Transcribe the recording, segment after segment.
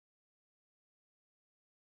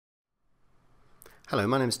Hello,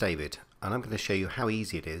 my name's David and I'm going to show you how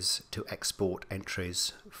easy it is to export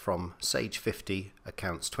entries from Sage 50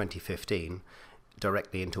 Accounts 2015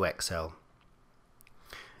 directly into Excel.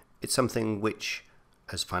 It's something which,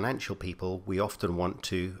 as financial people, we often want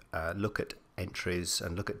to look at entries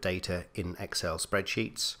and look at data in Excel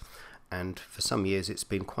spreadsheets, and for some years it's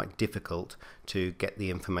been quite difficult to get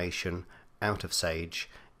the information out of Sage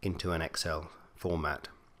into an Excel format.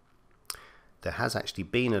 There has actually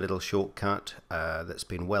been a little shortcut that's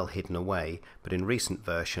been well hidden away, but in recent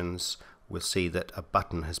versions we'll see that a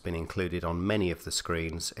button has been included on many of the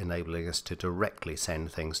screens, enabling us to directly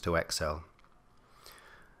send things to Excel.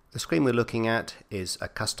 The screen we're looking at is a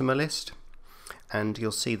customer list, and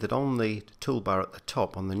you'll see that on the toolbar at the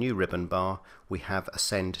top, on the new ribbon bar, we have a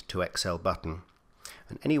Send to Excel button.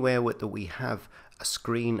 And anywhere that we have a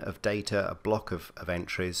screen of data, a block of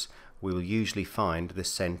entries, we will usually find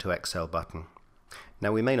this Send to Excel button.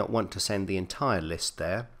 Now, we may not want to send the entire list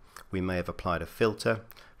there. We may have applied a filter,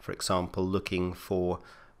 for example looking for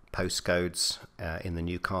postcodes in the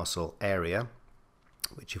Newcastle area,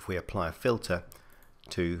 which if we apply a filter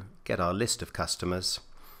to get our list of customers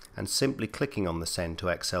and simply clicking on the Send to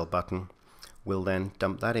Excel button, we'll then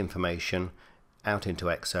dump that information out into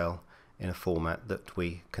Excel in a format that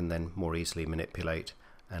we can then more easily manipulate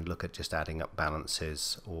and look at just adding up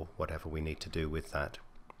balances or whatever we need to do with that.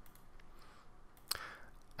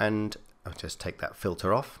 And I'll just take that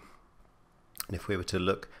filter off, and if we were to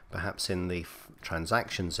look perhaps in the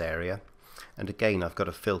transactions area, and again I've got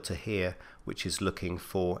a filter here which is looking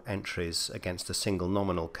for entries against a single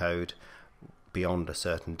nominal code beyond a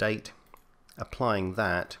certain date. Applying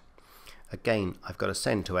that, again I've got a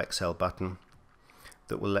Send to Excel button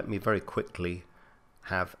that will let me very quickly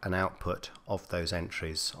have an output of those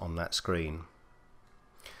entries on that screen.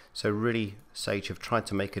 So really, Sage have tried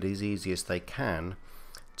to make it as easy as they can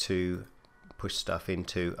to push stuff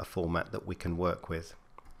into a format that we can work with.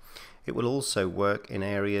 It will also work in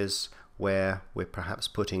areas where we're perhaps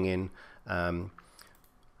putting in a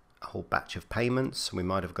whole batch of payments. We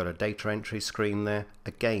might have got a data entry screen there.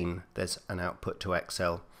 Again, there's an output to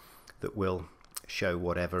Excel that will show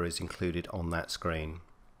whatever is included on that screen.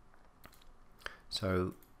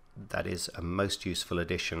 So that is a most useful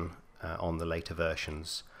addition on the later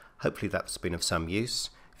versions. Hopefully that's been of some use.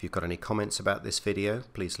 If you've got any comments about this video,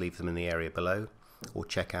 please leave them in the area below, or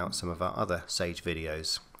check out some of our other Sage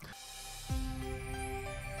videos.